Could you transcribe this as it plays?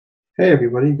Hey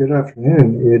everybody, good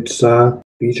afternoon. It's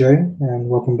BJ, and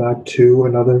welcome back to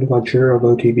another lecture of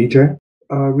OTVIJAY.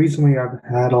 Recently, I've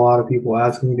had a lot of people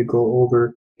asking me to go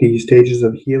over the stages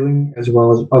of healing as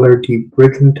well as other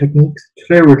debridement techniques.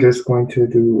 Today, we're just going to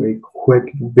do a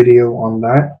quick video on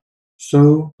that.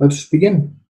 So let's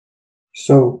begin.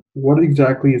 So, what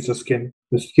exactly is the skin?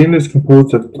 The skin is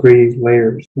composed of three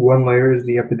layers. One layer is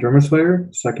the epidermis layer,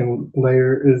 second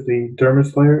layer is the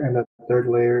dermis layer, and the third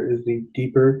layer is the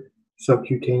deeper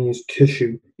subcutaneous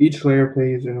tissue. Each layer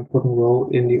plays an important role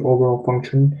in the overall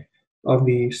function of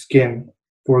the skin.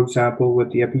 For example,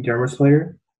 with the epidermis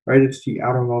layer, right, it's the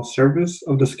outermost surface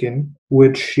of the skin,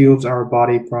 which shields our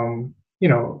body from,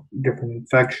 different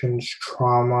infections,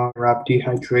 trauma, rapid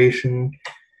dehydration,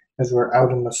 as we're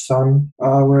out in the sun.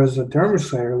 Whereas the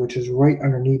dermis layer, which is right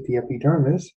underneath the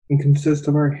epidermis, and consists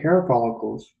of our hair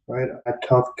follicles, right? A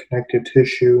tough connective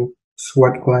tissue,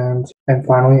 sweat glands, and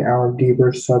finally our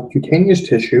deeper subcutaneous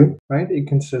tissue, right? It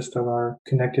consists of our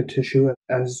connective tissue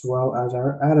as well as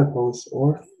our adipose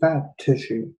or fat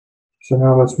tissue. So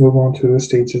now let's move on to the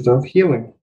stages of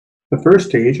healing. The first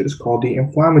stage is called the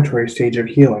inflammatory stage of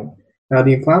healing. Now,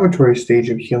 the inflammatory stage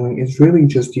of healing is really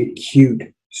just the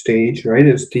acute stage, right?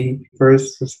 It's the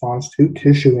first response to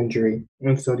tissue injury.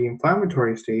 And so the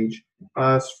inflammatory stage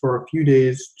lasts for a few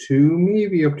days to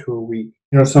maybe up to a week.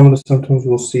 Some of the symptoms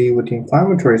we'll see with the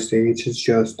inflammatory stage is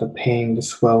just the pain, the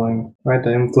swelling, right?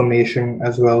 The inflammation,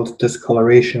 as well as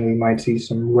discoloration. We might see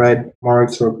some red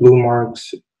marks or blue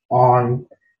marks on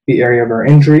the area of our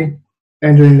injury.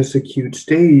 And during this acute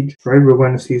stage, right, we're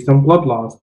going to see some blood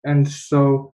loss. And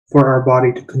so for our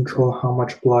body to control how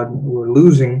much blood we're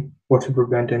losing or to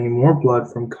prevent any more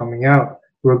blood from coming out,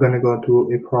 we're going to go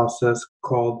through a process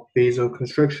called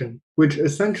vasoconstriction, which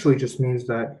essentially just means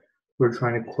that we're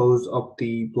trying to close up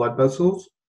the blood vessels,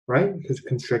 right? Because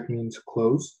constrict means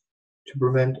close, to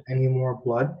prevent any more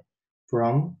blood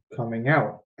from coming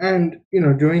out. And,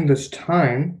 during this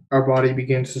time, our body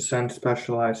begins to send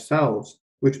specialized cells,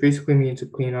 which basically means to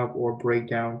clean up or break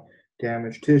down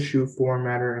damaged tissue, foreign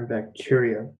matter, and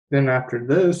bacteria. Then after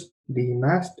this, the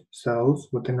mast cells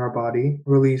within our body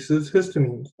releases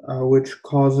histamines, which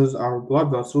causes our blood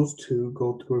vessels to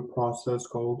go through a process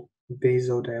called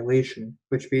vasodilation,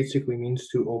 which basically means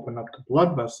to open up the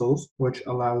blood vessels, which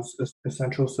allows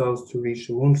essential cells to reach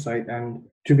the wound site and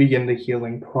to begin the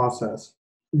healing process.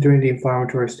 During the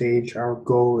inflammatory stage, our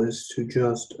goal is to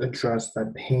just address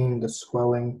that pain, the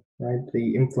swelling, right,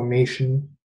 the inflammation.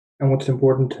 And what's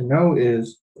important to know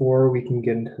is before we can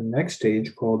get into the next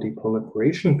stage called the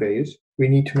proliferation phase, we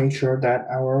need to make sure that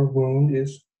our wound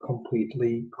is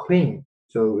completely clean.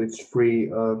 So it's free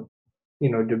of,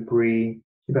 debris,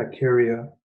 bacteria.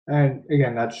 And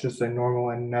again, that's just a normal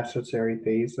and necessary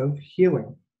phase of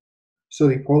healing. So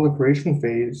the proliferation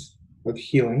phase of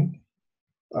healing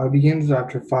begins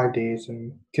after 5 days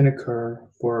and can occur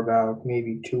for about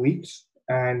maybe 2 weeks.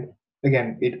 And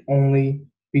again, it only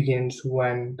begins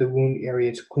when the wound area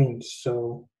is cleaned.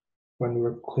 So when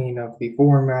we're clean of the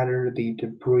foreign matter, the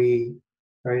debris,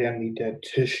 right, and the dead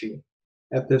tissue.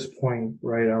 At this point,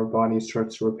 right, our body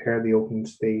starts to repair the open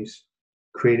space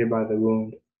created by the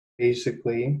wound.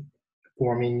 Basically,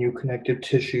 forming new connective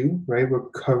tissue, right? We're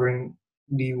covering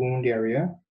the wound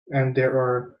area, and there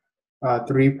are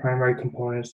three primary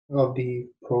components of the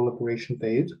proliferation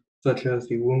phase, such as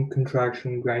the wound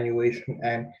contraction, granulation,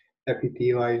 and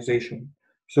epithelialization.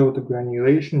 So with the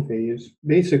granulation phase,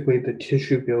 basically the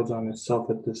tissue builds on itself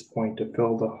at this point to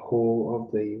fill the whole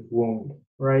of the wound,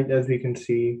 right? As we can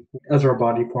see, as our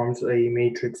body forms a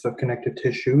matrix of connective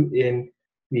tissue in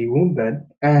the wound bed,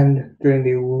 and during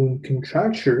the wound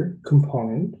contracture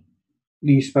component,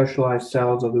 the specialized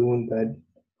cells of the wound bed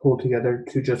pull together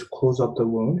to just close up the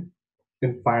wound.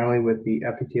 And finally, with the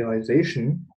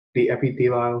epithelialization, the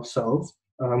epithelial cells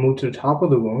move to the top of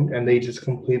the wound and they just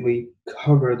completely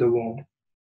cover the wound,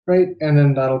 right? And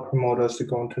then that'll promote us to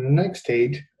go into the next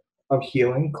stage of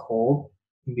healing called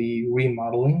the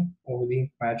remodeling or the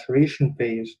maturation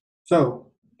phase.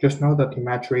 So just know that the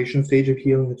maturation stage of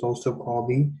healing is also called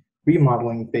the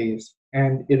remodeling phase,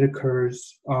 and it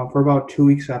occurs for about 2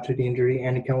 weeks after the injury,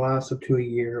 and it can last up to a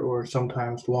year or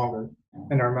sometimes longer.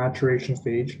 In our maturation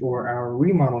stage or our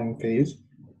remodeling phase,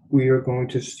 we are going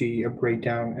to see a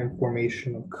breakdown and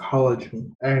formation of collagen.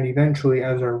 And eventually,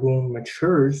 as our wound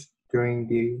matures during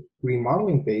the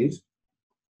remodeling phase,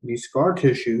 the scar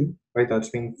tissue, right,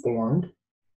 that's being formed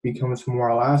becomes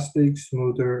more elastic,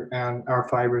 smoother, and our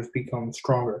fibers become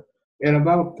stronger. In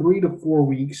about 3 to 4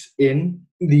 weeks in,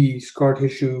 the scar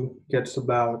tissue gets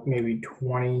about maybe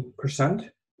 20%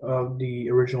 of the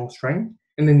original strength.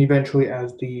 And then eventually,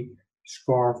 as the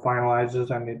scar finalizes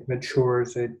and it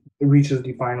matures, it reaches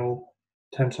the final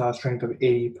tensile strength of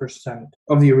 80%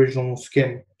 of the original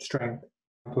skin strength.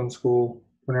 In school,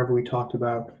 whenever we talked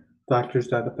about factors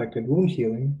that affected wound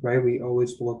healing, right, we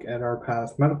always look at our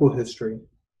past medical history.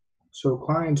 So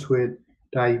clients with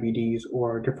diabetes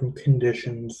or different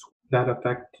conditions that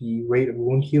affect the rate of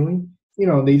wound healing,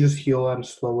 they just heal at a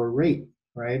slower rate,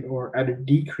 right? Or at a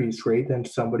decreased rate than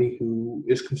somebody who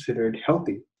is considered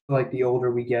healthy. Like the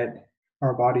older we get,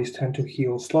 our bodies tend to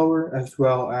heal slower as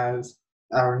well as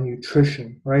our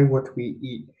nutrition, right? What we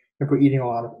eat. If we're eating a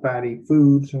lot of fatty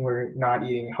foods and we're not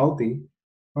eating healthy,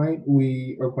 right,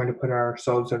 we are going to put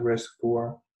ourselves at risk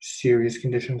for serious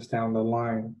conditions down the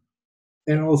line.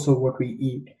 And also what we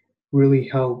eat really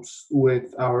helps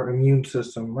with our immune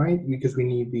system, right? Because we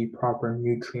need the proper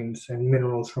nutrients and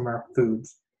minerals from our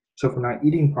foods. So if we're not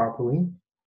eating properly,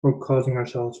 we're causing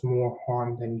ourselves more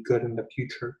harm than good in the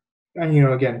future. And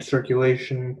again,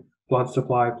 circulation, blood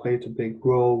supply plays a big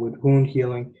role with wound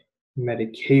healing,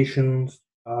 medications,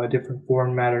 different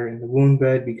foreign matter in the wound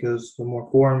bed, because the more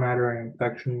foreign matter and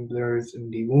infection there is in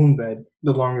the wound bed,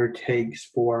 the longer it takes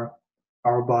for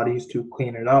our bodies to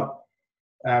clean it up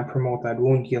and promote that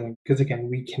wound healing. Because again,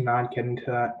 we cannot get into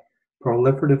that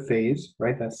proliferative phase,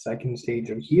 right? That second stage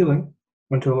of healing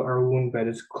until our wound bed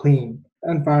is clean.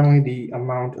 And finally, the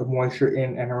amount of moisture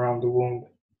in and around the wound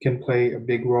can play a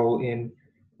big role in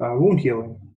wound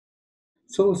healing.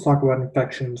 So let's talk about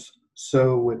infections.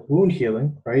 So with wound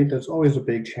healing, right, there's always a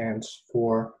big chance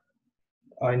for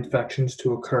infections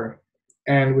to occur.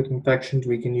 And with infections,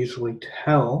 we can usually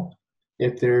tell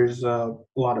if there's a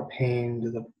lot of pain,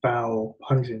 there's a foul,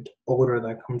 pungent odor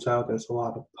that comes out, there's a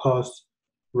lot of pus,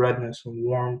 redness, and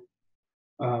warmth,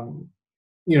 um,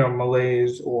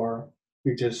 malaise, or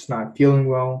you're just not feeling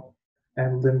well,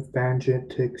 and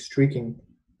lymphangitic streaking,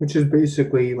 which is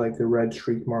basically like the red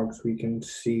streak marks we can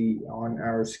see on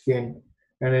our skin.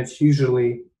 And it's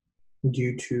usually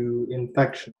due to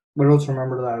infection. But also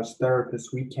remember that as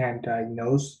therapists, we can't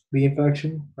diagnose the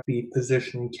infection. The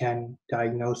physician can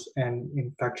diagnose an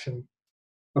infection.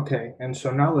 Okay, and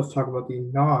so now let's talk about the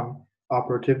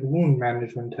non-operative wound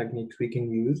management techniques we can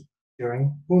use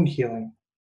during wound healing.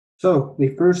 So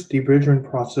the first debridement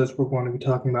process we're going to be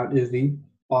talking about is the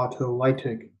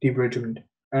autolytic debridement.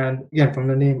 And again, from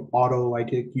the name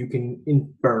autolytic, you can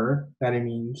infer that it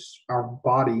means our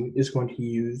body is going to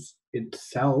use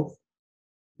itself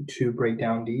to break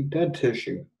down the dead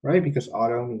tissue, right? Because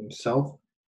auto means self.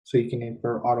 So you can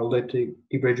infer autolytic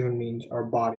debridement means our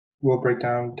body will break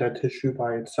down dead tissue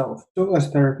by itself. So as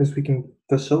therapists, we can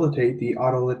facilitate the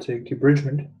autolytic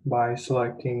debridement by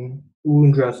selecting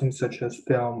wound dressings such as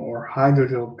film or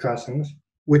hydrogel dressings,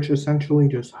 which essentially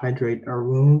just hydrate our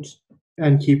wounds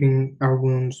and keeping our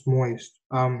wounds moist.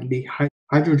 The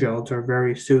hydrogels are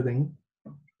very soothing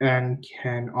and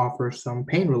can offer some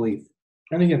pain relief.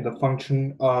 And again, the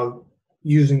function of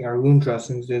using our wound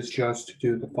dressings is just to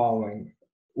do the following.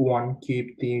 One,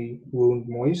 keep the wound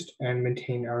moist and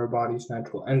maintain our body's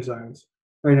natural enzymes.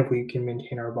 Right, if we can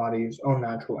maintain our body's own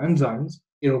natural enzymes,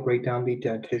 it'll break down the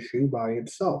dead tissue by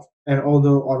itself. And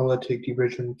although autolytic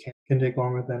debridement can take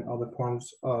longer than other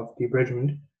forms of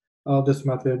debridement, this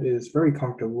method is very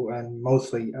comfortable and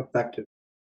mostly effective.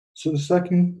 So the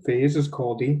second phase is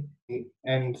called the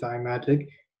enzymatic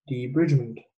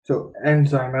debridement. So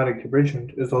enzymatic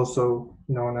debridement is also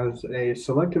known as a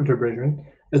selective debridement,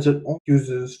 as it only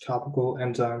uses topical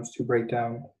enzymes to break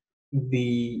down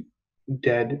the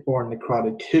dead or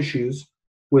necrotic tissues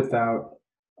without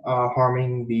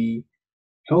harming the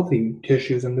healthy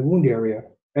tissues in the wound area.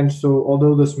 And so,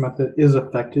 although this method is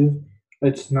effective,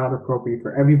 it's not appropriate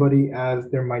for everybody, as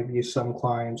there might be some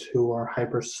clients who are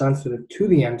hypersensitive to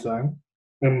the enzyme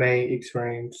and may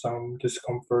experience some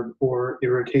discomfort or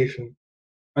irritation.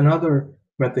 Another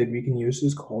method we can use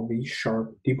is called the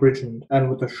sharp debridement. And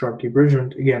with the sharp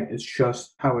debridement, again, it's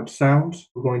just how it sounds.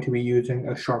 We're going to be using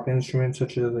a sharp instrument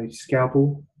such as a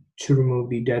scalpel to remove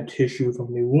the dead tissue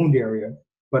from the wound area.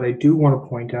 But I do want to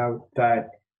point out that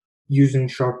using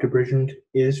sharp debridement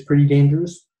is pretty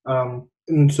dangerous.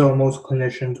 And so most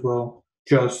clinicians will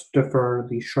just defer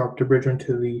the sharp debridement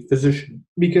to the physician.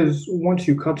 Because once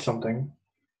you cut something,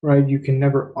 right, you can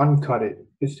never uncut it.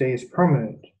 It stays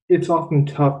permanent. It's often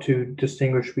tough to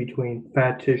distinguish between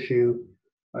fat tissue,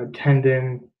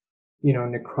 tendon,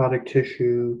 necrotic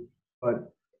tissue.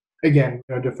 But again,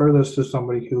 defer this to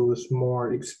somebody who is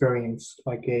more experienced,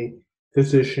 like a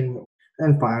physician.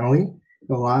 And finally,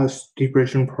 the last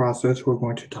debridement process we're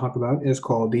going to talk about is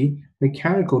called the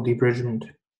mechanical debridement.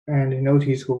 And in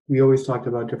OT school, we always talked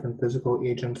about different physical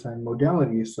agents and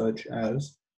modalities such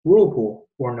as whirlpool,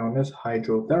 or known as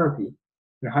hydrotherapy.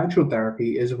 And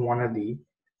hydrotherapy is one of the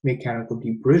mechanical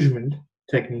debridement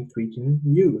techniques we can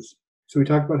use. So we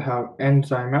talked about how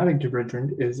enzymatic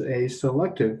debridement is a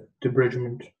selective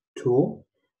debridement tool,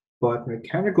 but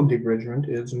mechanical debridement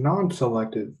is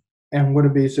non-selective. And what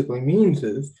it basically means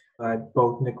is that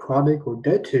both necrotic or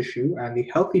dead tissue and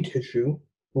the healthy tissue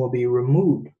will be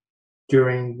removed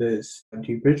during this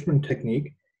debridement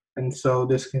technique, and so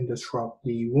this can disrupt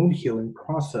the wound healing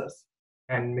process.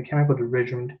 And mechanical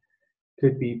debridement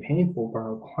could be painful for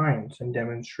our clients and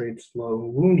demonstrate slow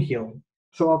wound healing.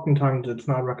 So oftentimes it's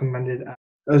not recommended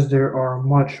as there are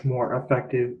much more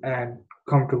effective and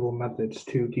comfortable methods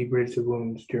to debridge the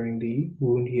wounds during the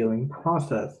wound healing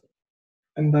process.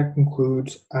 And that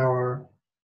concludes our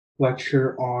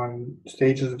lecture on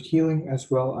stages of healing as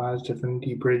well as different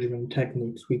debridement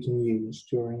techniques we can use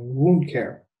during wound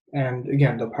care. And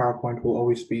again, the PowerPoint will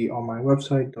always be on my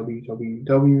website,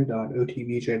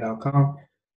 www.otvij.com,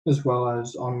 as well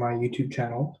as on my YouTube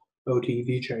channel,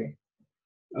 OTVIJAY.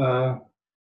 Uh,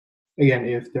 Again,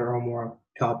 if there are more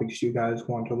topics you guys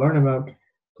want to learn about,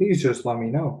 please just let me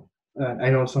know. I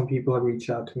know some people have reached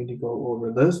out to me to go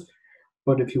over this,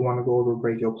 but if you want to go over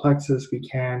brachial plexus, we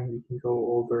can. We can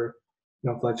go over,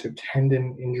 flexor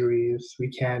tendon injuries. We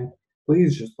can.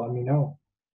 Please just let me know.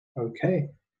 Okay.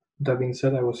 That being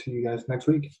said, I will see you guys next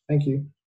week. Thank you.